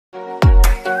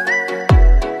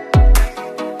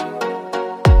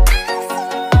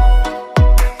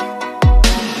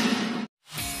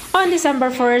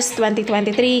December 1st,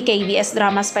 2023, KBS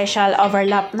drama special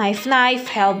Overlap Knife Knife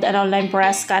held an online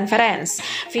press conference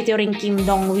featuring Kim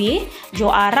Dong-wi,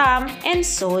 Jo Aram, and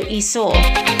So Iso.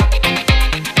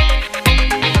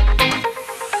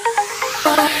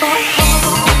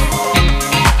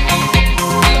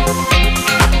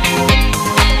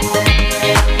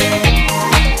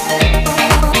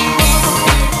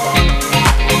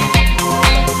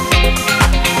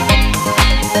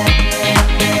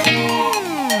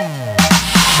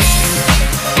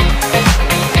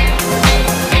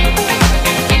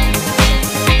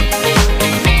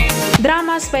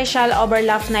 Drama special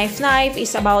Overlap Knife Knife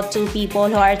is about two people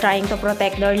who are trying to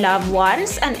protect their loved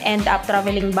ones and end up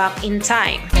traveling back in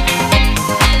time.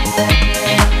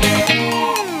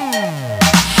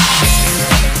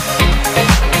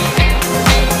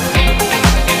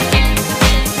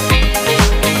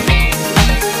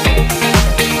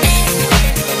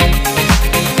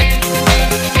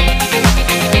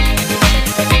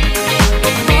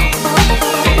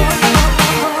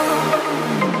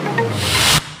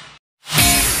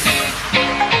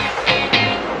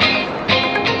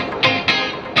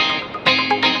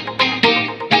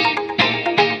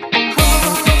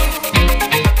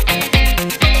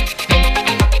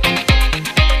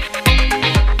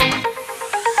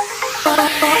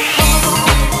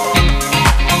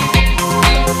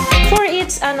 For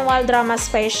its annual drama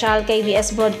special,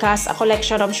 KBS broadcasts a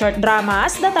collection of short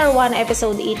dramas that are one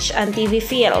episode each on TV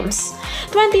films.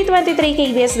 2023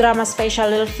 KBS drama special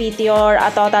will feature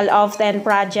a total of 10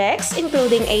 projects,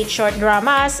 including 8 short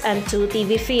dramas and 2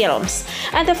 TV films.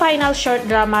 And the final short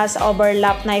dramas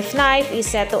Overlap Knife Knife is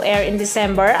set to air in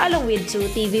December along with 2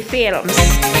 TV films.